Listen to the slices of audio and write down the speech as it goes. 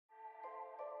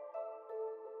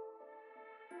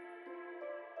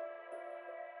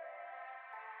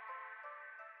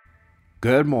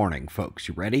Good morning, folks.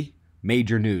 You ready?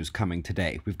 Major news coming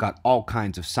today. We've got all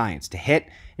kinds of science to hit,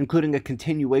 including a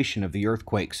continuation of the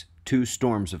earthquakes, 2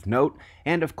 storms of note,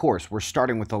 and of course, we're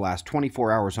starting with the last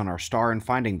 24 hours on our star and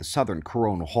finding the southern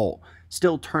coronal hole,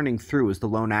 still turning through as the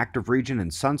lone active region and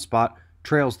sunspot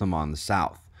trails them on the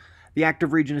south. The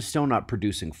active region is still not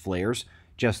producing flares,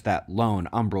 just that lone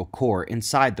umbral core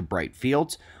inside the bright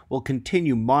fields. We'll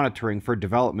continue monitoring for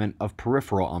development of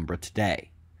peripheral umbra today.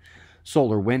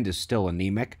 Solar wind is still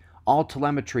anemic, all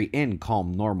telemetry in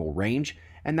calm normal range,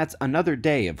 and that's another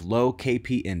day of low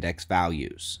KP index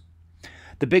values.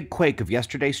 The big quake of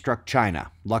yesterday struck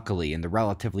China, luckily in the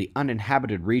relatively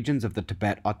uninhabited regions of the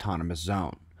Tibet Autonomous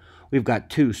Zone. We've got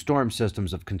 2 storm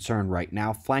systems of concern right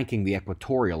now flanking the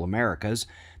equatorial Americas.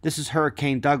 This is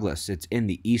Hurricane Douglas. It's in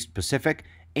the East Pacific,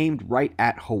 aimed right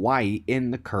at Hawaii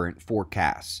in the current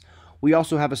forecasts. We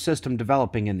also have a system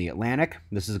developing in the Atlantic.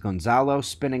 This is Gonzalo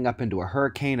spinning up into a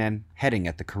hurricane and heading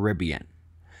at the Caribbean.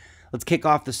 Let's kick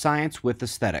off the science with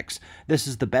aesthetics. This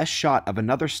is the best shot of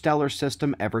another stellar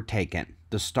system ever taken,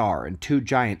 the star and 2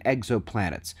 giant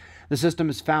exoplanets. The system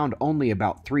is found only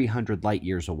about 300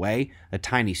 light-years away, a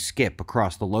tiny skip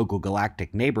across the local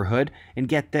galactic neighborhood, and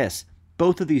get this,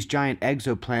 both of these giant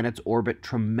exoplanets orbit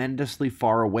tremendously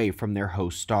far away from their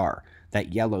host star.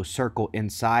 That yellow circle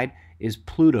inside is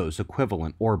Pluto's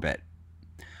equivalent orbit.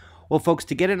 Well, folks,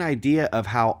 to get an idea of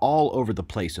how all over the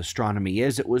place astronomy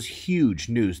is, it was huge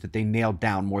news that they nailed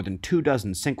down more than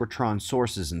 24 synchrotron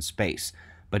sources in space.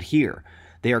 But here,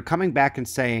 they are coming back and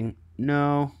saying,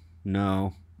 no,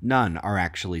 none are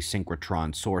actually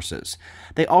synchrotron sources.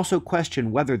 They also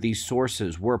question whether these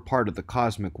sources were part of the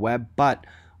cosmic web, but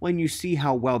when you see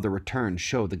how well the returns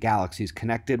show the galaxies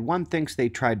connected, one thinks they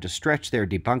tried to stretch their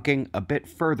debunking a bit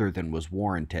further than was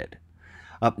warranted.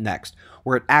 Up next,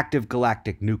 we're at active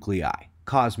galactic nuclei,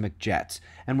 cosmic jets,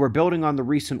 and we're building on the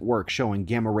recent work showing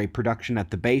gamma-ray production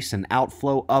at the base and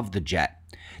outflow of the jet.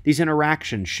 These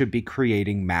interactions should be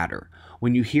creating matter.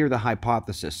 When you hear the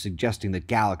hypothesis suggesting that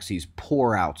galaxies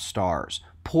pour out stars,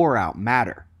 pour out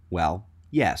matter, well,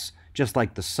 yes, just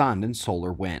like the sun and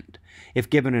solar wind. If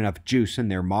given enough juice in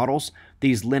their models,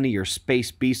 these linear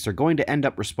space beasts are going to end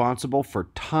up responsible for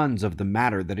tons of the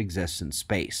matter that exists in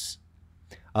space.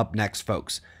 Up next,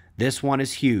 folks, this one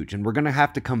is huge, and we're going to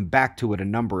have to come back to it a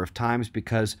number of times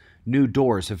because new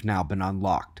doors have now been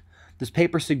unlocked. This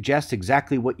paper suggests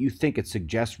exactly what you think it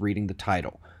suggests reading the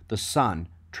title. The sun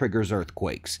triggers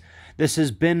earthquakes. This has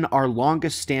been our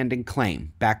longest-standing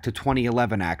claim, back to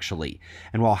 2011 actually,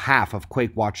 and while half of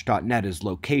QuakeWatch.net is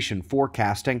location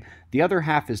forecasting, the other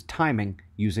half is timing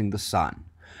using the sun.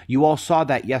 You all saw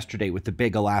that yesterday with the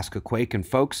big Alaska quake, and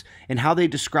folks, and how they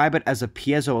describe it as a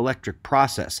piezoelectric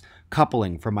process,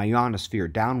 coupling from ionosphere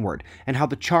downward, and how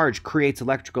the charge creates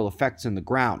electrical effects in the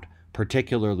ground,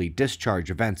 particularly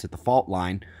discharge events at the fault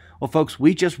line. Well, folks,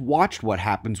 we just watched what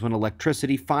happens when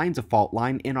electricity finds a fault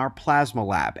line in our plasma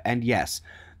lab, and yes,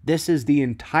 this is the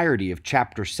entirety of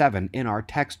Chapter 7 in our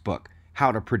textbook,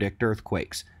 How to Predict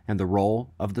Earthquakes, and the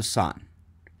Role of the Sun.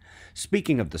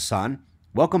 Speaking of the sun,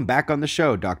 welcome back on the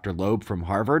show, Dr. Loeb from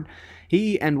Harvard.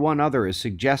 He and one other is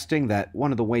suggesting that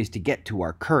one of the ways to get to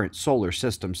our current solar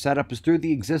system setup is through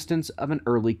the existence of an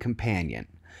early companion.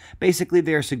 Basically,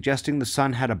 they are suggesting the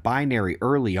sun had a binary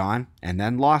early on and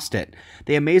then lost it.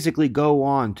 They amazingly go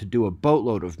on to do a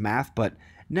boatload of math, but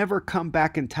never come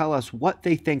back and tell us what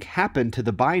they think happened to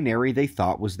the binary they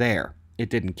thought was there. It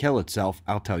didn't kill itself,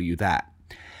 I'll tell you that.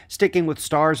 Sticking with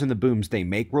stars and the booms they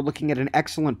make, we're looking at an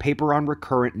excellent paper on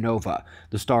recurrent nova,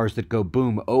 the stars that go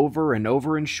boom over and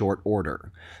over in short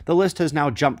order. The list has now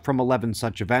jumped from 11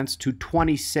 such events to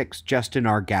 26 just in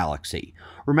our galaxy.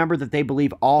 Remember that they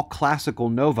believe all classical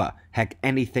nova, heck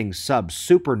anything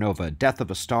sub-supernova death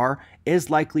of a star, is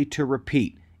likely to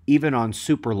repeat, even on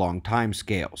super long time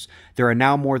scales. There are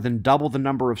now more than double the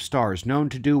number of stars known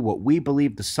to do what we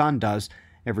believe the sun does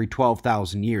every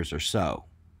 12,000 years or so.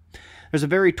 There's a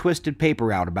very twisted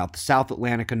paper out about the South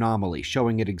Atlantic anomaly,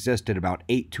 showing it existed about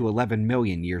 8 to 11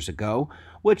 million years ago,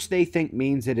 which they think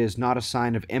means it is not a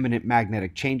sign of imminent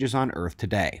magnetic changes on Earth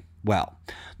today. Well,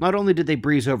 not only did they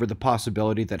breeze over the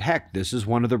possibility that, heck, this is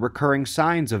one of the recurring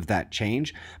signs of that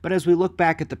change, but as we look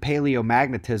back at the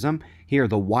paleomagnetism, here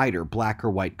the wider black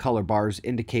or white color bars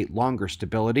indicate longer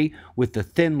stability, with the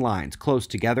thin lines close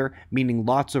together, meaning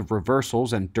lots of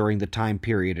reversals, and during the time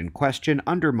period in question,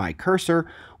 under my cursor,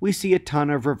 we see a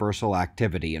ton of reversal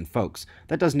activity, and folks,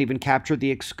 that doesn't even capture the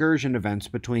excursion events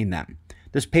between them.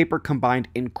 This paper combined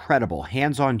incredible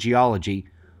hands-on geology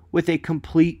with a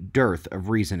complete dearth of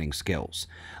reasoning skills.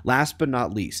 Last but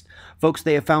not least, folks,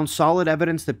 they have found solid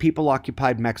evidence that people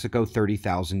occupied Mexico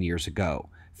 30,000 years ago.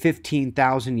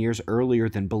 15,000 years earlier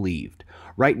than believed.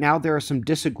 Right now, there are some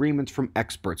disagreements from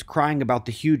experts crying about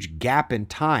the huge gap in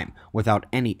time without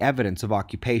any evidence of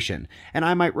occupation, and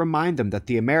I might remind them that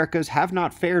the Americas have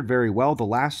not fared very well the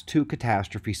last two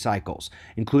catastrophe cycles,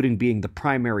 including being the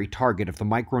primary target of the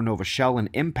micronova shell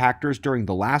and impactors during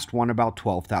the last one about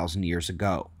 12,000 years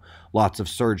ago. Lots of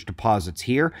surge deposits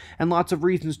here, and lots of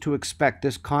reasons to expect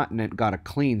this continent got a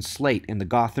clean slate in the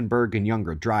Gothenburg and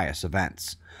Younger Dryas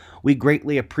events. We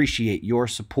greatly appreciate your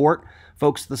support.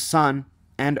 Folks, the sun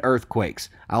and earthquakes.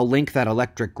 I'll link that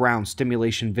electric ground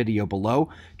stimulation video below.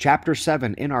 Chapter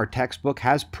 7 in our textbook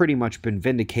has pretty much been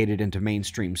vindicated into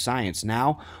mainstream science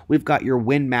now. We've got your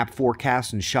wind map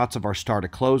forecasts and shots of our star to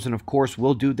close, and of course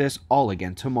we'll do this all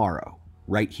again tomorrow.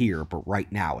 Right here, but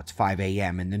right now it's 5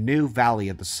 a.m. in the new Valley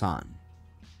of the Sun.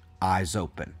 Eyes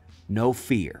open. No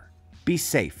fear. Be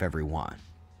safe, everyone.